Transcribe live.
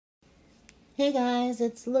Hey guys,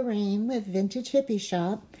 it's Lorraine with Vintage Hippie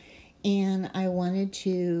Shop, and I wanted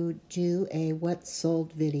to do a what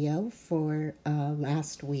sold video for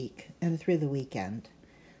last week and through the weekend.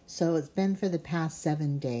 So it's been for the past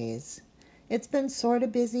 7 days. It's been sort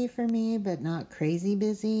of busy for me, but not crazy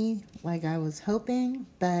busy like I was hoping,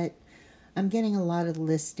 but I'm getting a lot of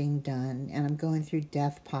listing done, and I'm going through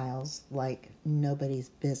death piles like nobody's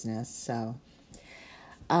business, so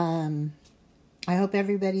I hope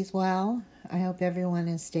everybody's well. I hope everyone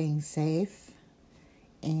is staying safe.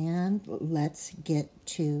 And let's get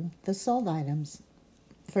to the sold items.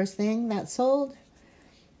 First thing that sold,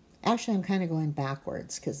 actually I'm kind of going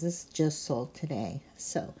backwards because this just sold today.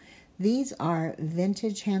 So these are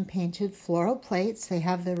vintage hand-painted floral plates. They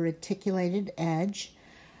have the reticulated edge.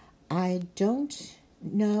 I don't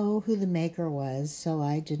know who the maker was, so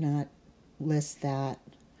I did not list that.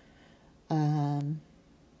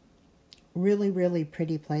 Really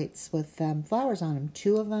pretty plates with flowers on them.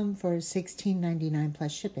 2 of them for $16.99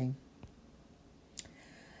 plus shipping.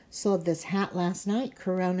 Sold this hat last night.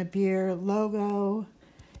 Corona Beer logo,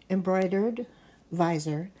 embroidered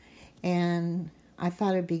visor. And I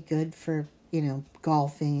thought it'd be good for,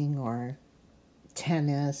 golfing or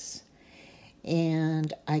tennis.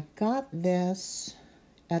 And I got this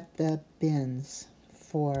at the bins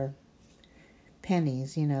for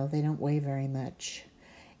pennies. They don't weigh very much.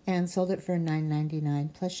 And sold it for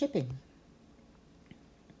 $9.99 plus shipping.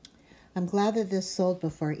 I'm glad that this sold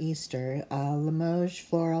before Easter. Limoges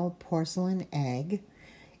Floral Porcelain Egg.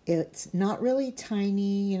 It's not really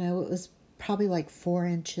tiny, it was probably like 4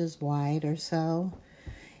 inches wide or so.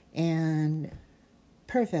 And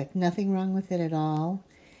perfect, nothing wrong with it at all.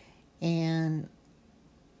 And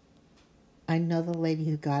I know the lady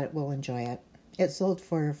who got it will enjoy it. It sold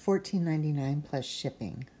for $14.99 plus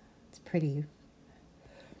shipping. It's pretty.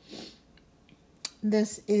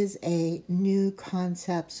 This is a New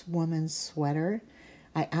Concepts woman's sweater.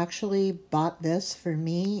 I actually bought this for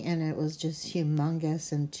me, and it was just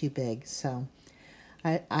humongous and too big. So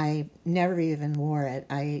I never even wore it.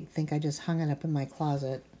 I think I just hung it up in my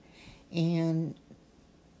closet. And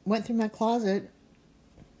went through my closet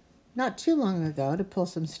not too long ago to pull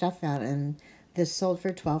some stuff out, and this sold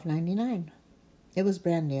for $12.99. It was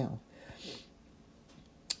brand new.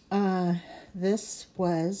 This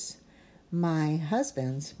was my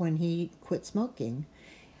husband's when he quit smoking.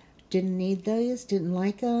 Didn't need those, didn't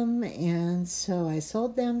like them, and so I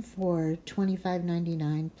sold them for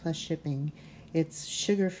 $25.99 plus shipping. It's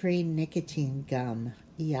sugar-free nicotine gum.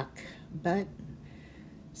 Yuck. But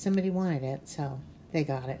somebody wanted it, so they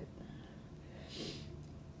got it.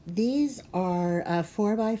 These are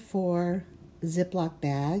 4x4 Ziploc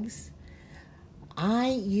bags. I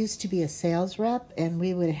used to be a sales rep, and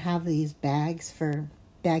we would have these bags for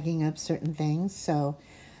bagging up certain things. So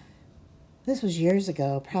this was years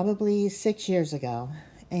ago, probably 6 years ago.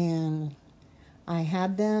 And I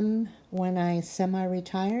had them when I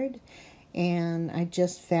semi-retired, and I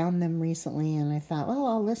just found them recently, and I thought, well,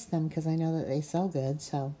 I'll list them because I know that they sell good.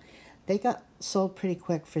 So they got sold pretty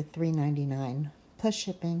quick for $3.99 plus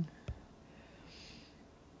shipping.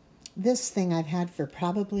 This thing I've had for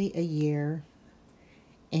probably a year,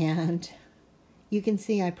 and you can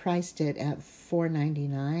see I priced it at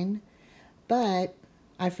 $4.99, but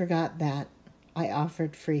I forgot that I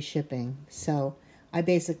offered free shipping. So I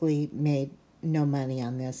basically made no money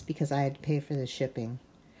on this because I had to pay for the shipping.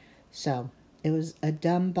 So it was a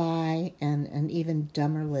dumb buy and an even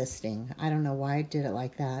dumber listing. I don't know why I did it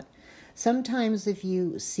like that. Sometimes if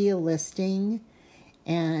you see a listing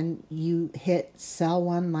and you hit sell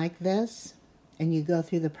one like this and you go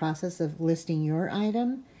through the process of listing your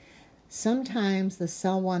item, sometimes the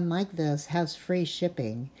sell one like this has free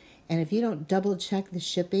shipping. And if you don't double check the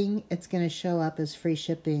shipping, it's going to show up as free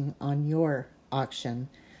shipping on your auction.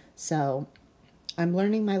 So I'm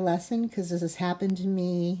learning my lesson because this has happened to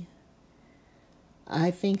me, I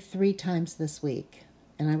think 3 times this week.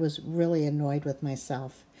 And I was really annoyed with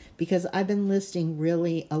myself because I've been listing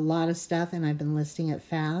really a lot of stuff, and I've been listing it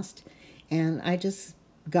fast. And I just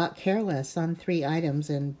got careless on 3 items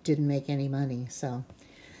and didn't make any money. So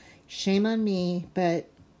shame on me, but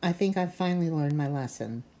I think I've finally learned my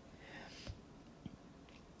lesson.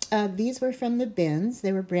 These were from the bins.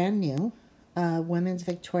 They were brand new. Women's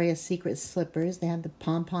Victoria's Secret slippers. They had the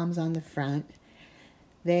pom-poms on the front.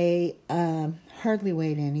 They hardly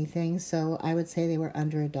weighed anything, so I would say they were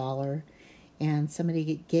under $1. And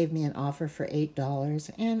somebody gave me an offer for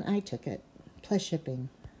 $8, and I took it, plus shipping.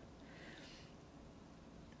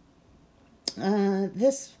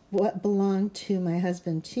 This what belonged to my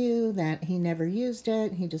husband too, that he never used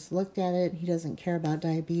it. He just looked at it. He doesn't care about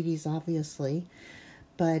diabetes, obviously.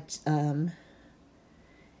 But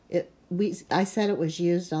I said it was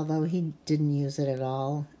used, although he didn't use it at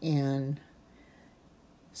all, and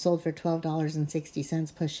sold for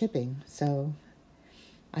 $12.60 plus shipping. So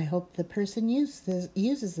I hope the person uses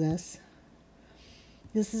this.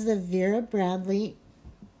 This is a Vera Bradley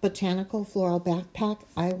botanical floral backpack.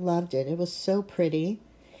 I loved it. It was so pretty,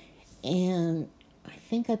 and I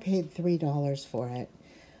think I paid $3 for it.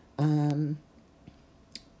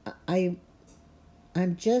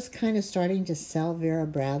 I'm just kind of starting to sell Vera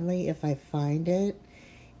Bradley if I find it,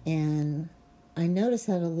 and I noticed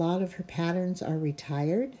that a lot of her patterns are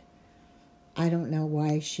retired. I don't know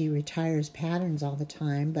why she retires patterns all the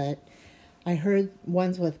time, but I heard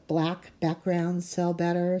ones with black backgrounds sell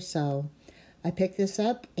better, so I picked this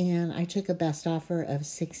up, and I took a best offer of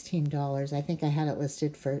 $16. I think I had it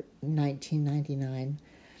listed for $19.99.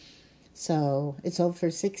 So it sold for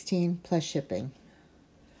 $16 plus shipping.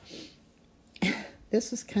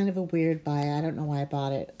 This was kind of a weird buy. I don't know why I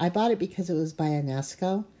bought it. I bought it because it was by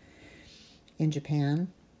Enesco in Japan.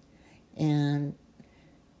 And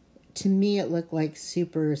to me, it looked like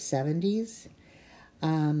super 70s.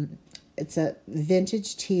 It's a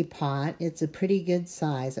vintage teapot. It's a pretty good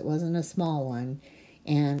size. It wasn't a small one.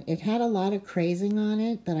 And it had a lot of crazing on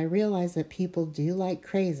it, but I realized that people do like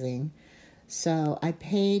crazing. So I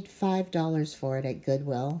paid $5 for it at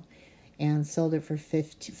Goodwill and sold it for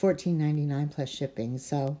 $14.99 plus shipping.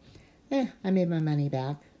 So, I made my money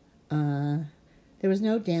back. There was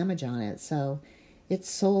no damage on it, so it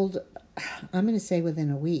sold, I'm going to say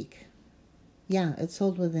within a week. Yeah, it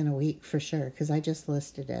sold within a week for sure, because I just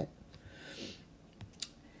listed it.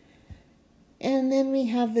 And then we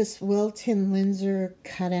have this Wilton Linzer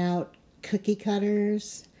cutout cookie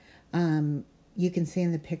cutters. You can see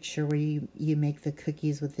in the picture where you make the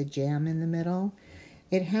cookies with the jam in the middle.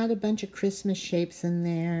 It had a bunch of Christmas shapes in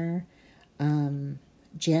there.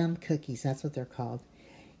 Jam cookies, that's what they're called.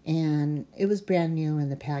 And it was brand new in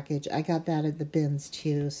the package. I got that at the bins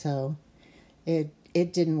too, so it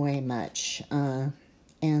didn't weigh much.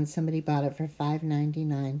 And somebody bought it for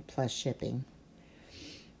 $5.99 plus shipping.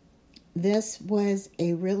 This was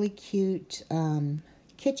a really cute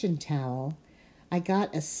kitchen towel. I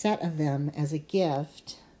got a set of them as a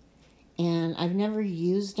gift, and I've never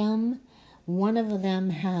used them. One of them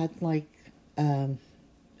had like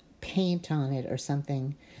paint on it or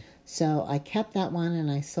something. So I kept that one,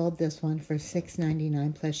 and I sold this one for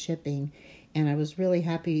 $6.99 plus shipping, and I was really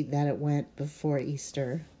happy that it went before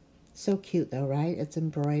Easter. So cute though, right? It's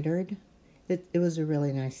embroidered. It was a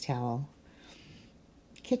really nice towel.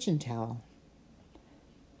 Kitchen towel.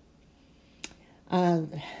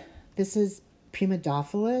 This is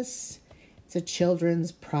Primadophilus. It's a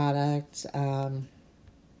children's product,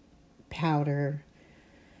 powder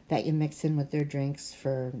that you mix in with their drinks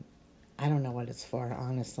for, I don't know what it's for,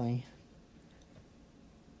 honestly.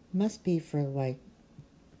 Must be for like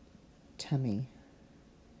tummy.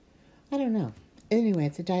 I don't know. Anyway,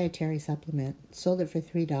 it's a dietary supplement. Sold it for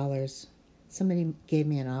 $3. Somebody gave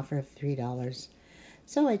me an offer of $3.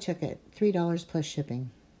 So I took it. $3 plus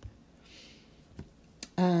shipping.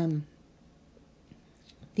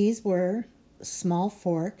 These were small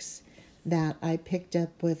forks that I picked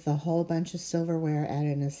up with a whole bunch of silverware at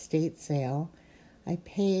an estate sale. I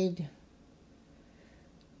paid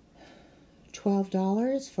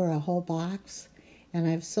 $12 for a whole box, and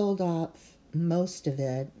I've sold off most of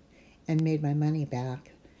it and made my money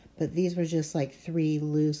back. But these were just like 3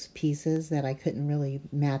 loose pieces that I couldn't really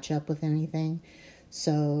match up with anything.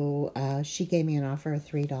 So she gave me an offer of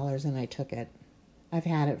 $3, and I took it. I've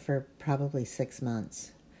had it for probably 6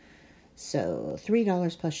 months. So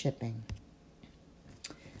 $3 plus shipping.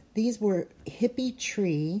 These were Hippie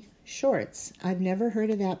Tree shorts. I've never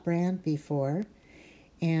heard of that brand before.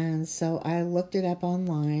 And so I looked it up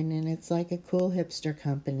online, and it's like a cool hipster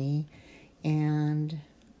company. And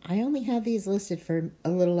I only had these listed for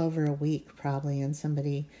a little over a week probably, and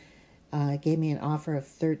somebody gave me an offer of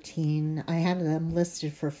 $13. I had them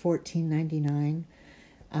listed for $14.99,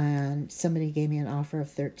 and somebody gave me an offer of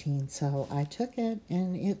 $13. So I took it,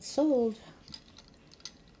 and it sold.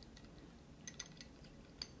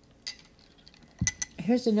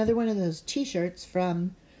 Here's another one of those t-shirts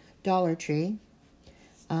from Dollar Tree.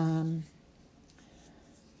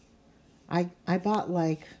 I bought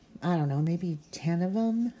like, I don't know, maybe 10 of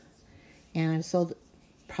them, and I've sold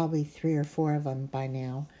probably 3 or 4 of them by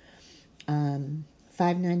now.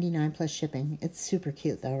 $5.99 plus shipping. It's super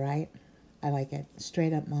cute though, right? I like it.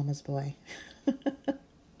 Straight up mama's boy.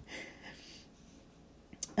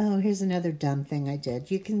 Oh, here's another dumb thing I did.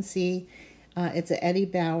 You can see it's a Eddie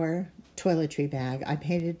Bauer toiletry bag. I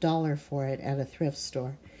paid $1 for it at a thrift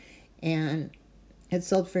store, and it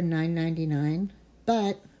sold for $9.99,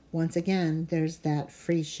 but once again, there's that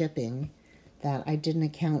free shipping that I didn't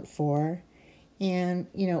account for. And,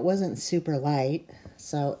 it wasn't super light.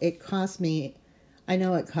 So it cost me, I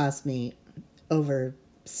know it cost me over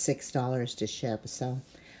 $6 to ship. So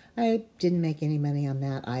I didn't make any money on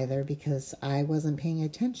that either because I wasn't paying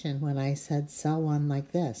attention when I said sell one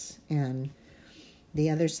like this. And the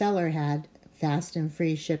other seller had fast and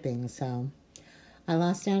free shipping. So I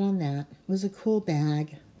lost out on that. It was a cool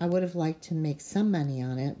bag. I would have liked to make some money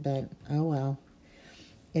on it, but oh well.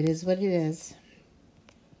 It is what it is.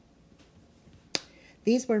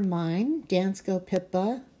 These were mine, Dansko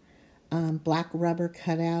Pippa, black rubber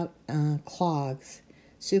cutout clogs.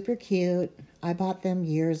 Super cute. I bought them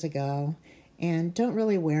years ago and don't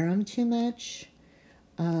really wear them too much.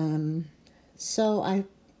 So I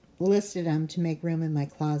listed them to make room in my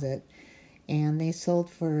closet. And they sold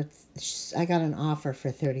for, I got an offer for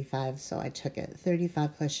 $35, so I took it.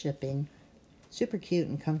 $35 plus shipping. Super cute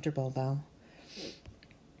and comfortable, though.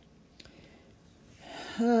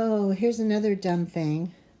 Oh, here's another dumb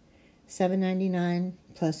thing. $7.99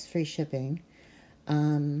 plus free shipping.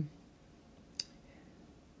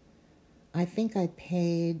 I think I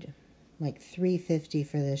paid like $3.50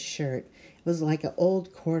 for this shirt. It was like an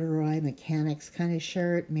old corduroy mechanics kind of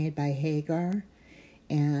shirt made by Hagar.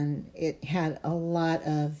 And it had a lot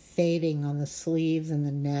of fading on the sleeves and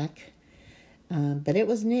the neck. But it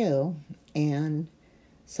was new. And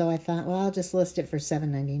so I thought, well, I'll just list it for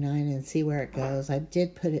 $7.99 and see where it goes. I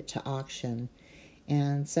did put it to auction.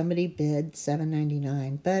 And somebody bid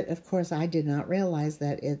 $7.99. But, of course, I did not realize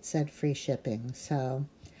that it said free shipping. So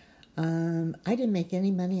I didn't make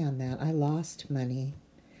any money on that. I lost money.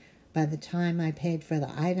 By the time I paid for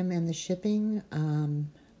the item and the shipping,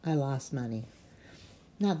 I lost money.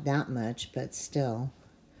 Not that much, but still.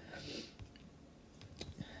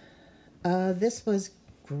 This was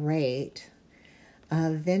great.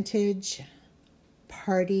 A vintage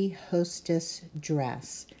party hostess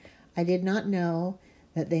dress. I did not know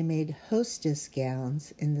that they made hostess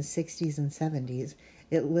gowns in the 60s and 70s.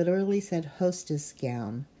 It literally said hostess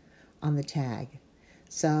gown on the tag.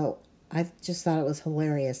 So I just thought it was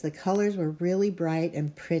hilarious. The colors were really bright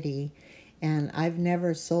and pretty. And I've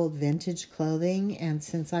never sold vintage clothing. And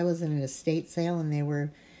since I was in an estate sale and they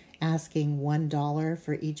were asking $1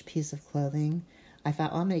 for each piece of clothing, I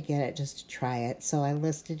thought, well, I'm going to get it just to try it. So I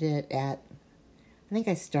listed it at, I think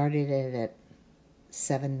I started it at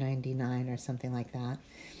 $7.99 or something like that.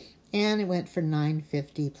 And it went for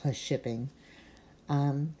 $9.50 plus shipping.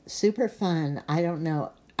 Super fun. I don't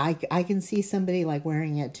know. I can see somebody like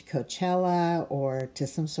wearing it to Coachella or to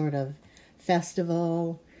some sort of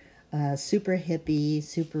festival. Super hippie,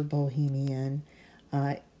 super bohemian.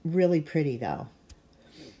 Really pretty, though.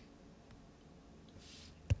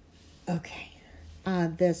 Okay.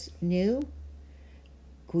 This new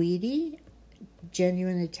Guidi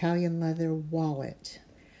genuine Italian leather wallet.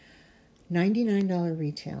 $99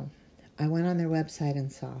 retail. I went on their website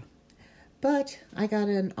and saw. But I got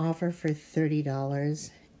an offer for $30,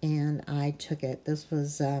 and I took it. This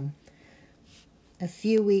was a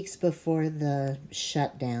few weeks before the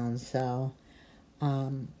shutdown, so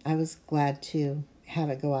I was glad to have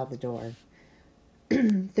it go out the door.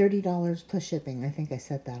 $30 plus shipping. I think I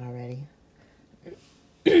said that already.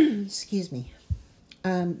 Excuse me.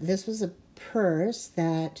 This was a purse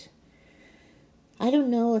that I don't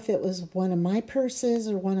know if it was one of my purses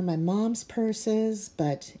or one of my mom's purses,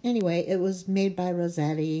 but anyway, it was made by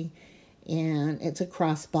Rossetti. And it's a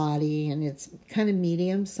crossbody, and it's kind of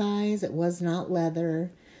medium size. It was not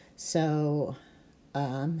leather. So,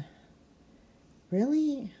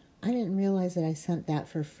 really, I didn't realize that I sent that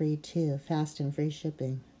for free, too. Fast and free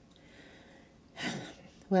shipping.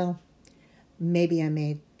 Well, maybe I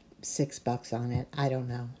made $6 on it. I don't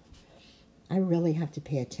know. I really have to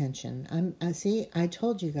pay attention. I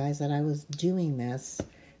told you guys that I was doing this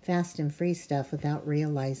fast and free stuff without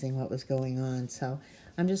realizing what was going on. So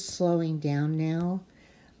I'm just slowing down now,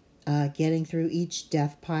 getting through each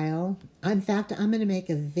death pile. In fact, I'm going to make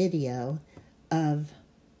a video of,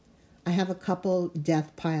 I have a couple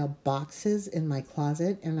death pile boxes in my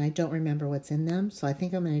closet, and I don't remember what's in them. So I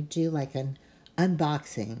think I'm going to do like an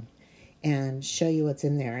unboxing and show you what's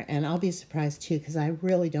in there. And I'll be surprised too, because I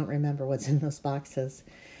really don't remember what's in those boxes.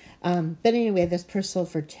 But anyway, this purse sold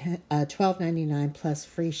for $12.99 plus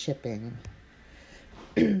free shipping.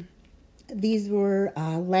 These were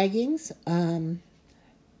leggings.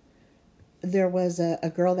 There was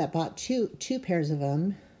a girl that bought two pairs of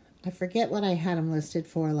them. I forget what I had them listed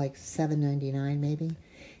for, like $7.99 maybe.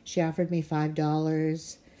 She offered me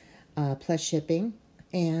 $5 plus shipping.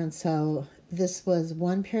 And so this was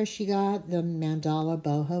one pair she got, the mandala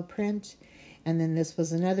boho print. And then this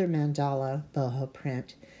was another mandala boho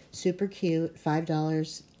print. Super cute,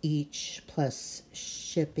 $5 each plus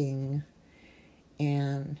shipping.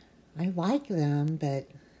 And I like them, but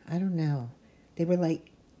I don't know. They were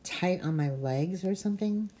like tight on my legs or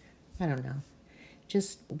something. I don't know.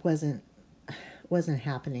 Just wasn't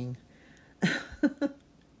happening.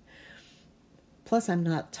 Plus, I'm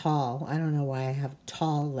not tall. I don't know why I have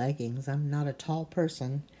tall leggings. I'm not a tall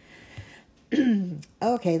person.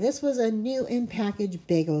 Okay, this was a new in-package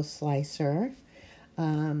bagel slicer.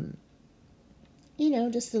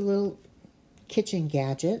 Just a little kitchen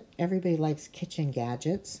gadget. Everybody likes kitchen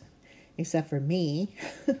gadgets, except for me.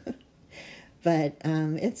 But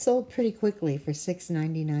it sold pretty quickly for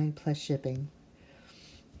 $6.99 plus shipping.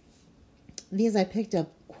 These I picked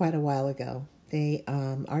up quite a while ago. They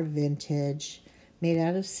are vintage, made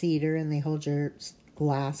out of cedar, and they hold your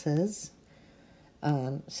glasses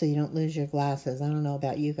so you don't lose your glasses. I don't know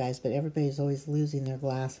about you guys, but everybody's always losing their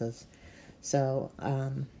glasses. So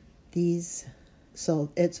these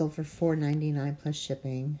sold for $4.99 plus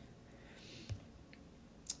shipping.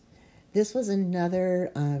 This was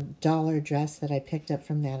another dollar dress that I picked up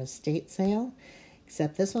from that estate sale,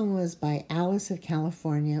 except this one was by Alice of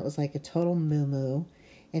California. It was like a total muumuu.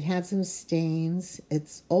 It had some stains.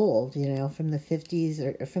 It's old, from the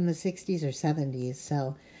 50s or from the 60s or 70s.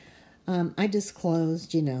 So I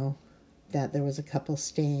disclosed, that there was a couple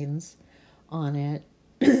stains on it.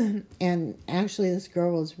 And actually this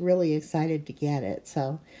girl was really excited to get it.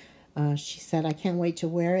 So she said, I can't wait to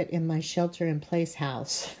wear it in my shelter-in-place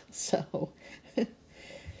house. So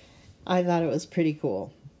I thought it was pretty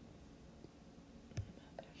cool.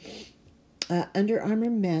 Under Armour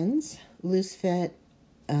men's loose fit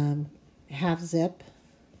half zip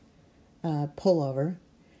pullover,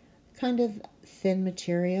 kind of thin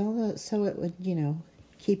material, so it would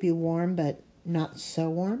keep you warm but not so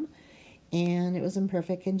warm. And it was in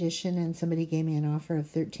perfect condition, and somebody gave me an offer of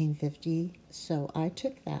 $13.50, so I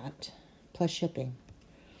took that plus shipping.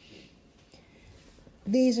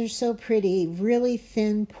 These are so pretty, really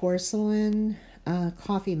thin porcelain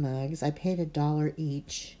coffee mugs. I paid $1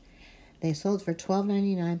 each. They sold for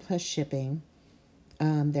 $12.99 plus shipping.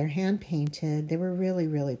 They're hand painted. They were really,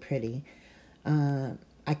 really pretty.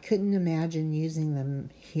 I couldn't imagine using them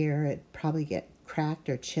here. It'd probably get cracked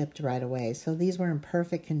or chipped right away. So these were in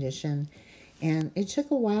perfect condition, and it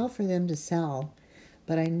took a while for them to sell,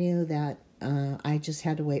 but I knew that I just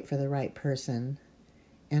had to wait for the right person.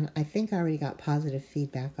 And I think I already got positive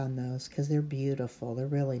feedback on those because they're beautiful. They're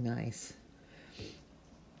really nice.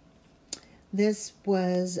 This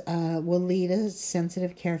was Weleda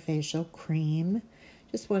Sensitive Care Facial Cream.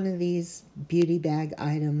 Just one of these beauty bag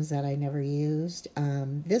items that I never used.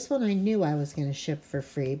 This one I knew I was going to ship for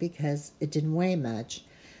free because it didn't weigh much.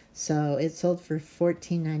 So it sold for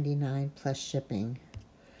 $14.99 plus shipping.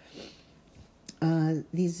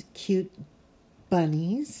 These cute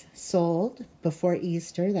bunnies sold before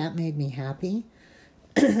Easter. That made me happy.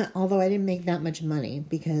 Although I didn't make that much money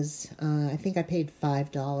because I think I paid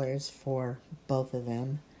 $5 for both of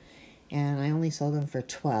them. And I only sold them for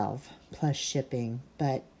 $12 plus shipping.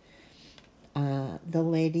 But the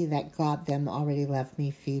lady that got them already left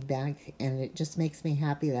me feedback, and it just makes me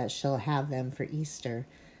happy that she'll have them for Easter,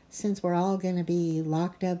 since we're all going to be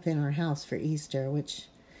locked up in our house for Easter, which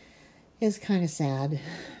is kind of sad,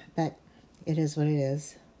 but it is what it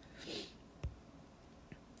is.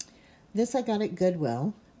 This I got at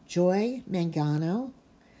Goodwill. Joy Mangano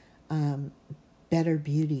Better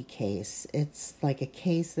Beauty case. It's like a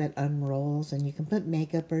case that unrolls, and you can put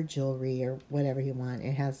makeup or jewelry or whatever you want.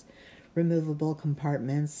 It has removable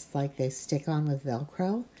compartments like they stick on with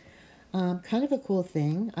Velcro. Kind of a cool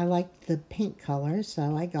thing. I liked the pink color,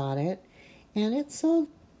 so I got it. And it sold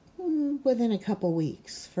within a couple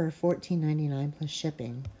weeks for $14.99 plus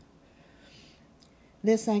shipping.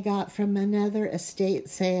 This I got from another estate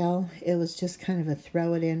sale. It was just kind of a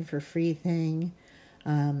throw it in for free thing.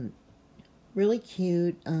 Really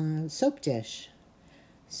cute soap dish.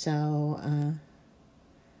 So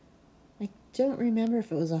I don't remember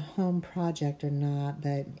if it was a home project or not,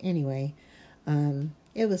 but anyway,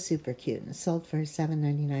 it was super cute. It sold for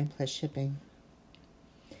 $7.99 plus shipping.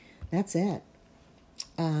 That's it.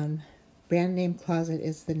 Brand Name Closet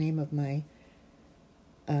is the name of my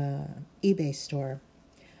eBay store.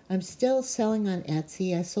 I'm still selling on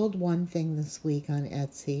Etsy. I sold one thing this week on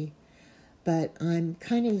Etsy, but I'm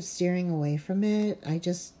kind of steering away from it. I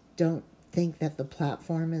just don't think that the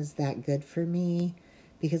platform is that good for me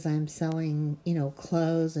because I'm selling,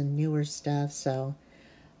 clothes and newer stuff. So,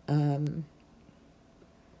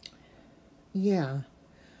 yeah,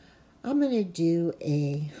 I'm going to do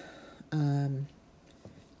a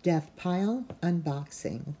Death Pile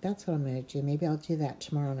unboxing. That's what I'm going to do. Maybe I'll do that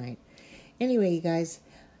tomorrow night. Anyway, you guys,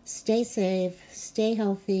 stay safe, stay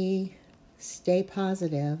healthy, stay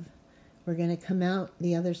positive. We're going to come out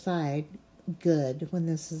the other side good when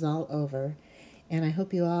this is all over. And I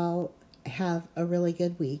hope you all have a really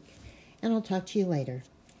good week. And I'll talk to you later.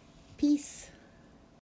 Peace.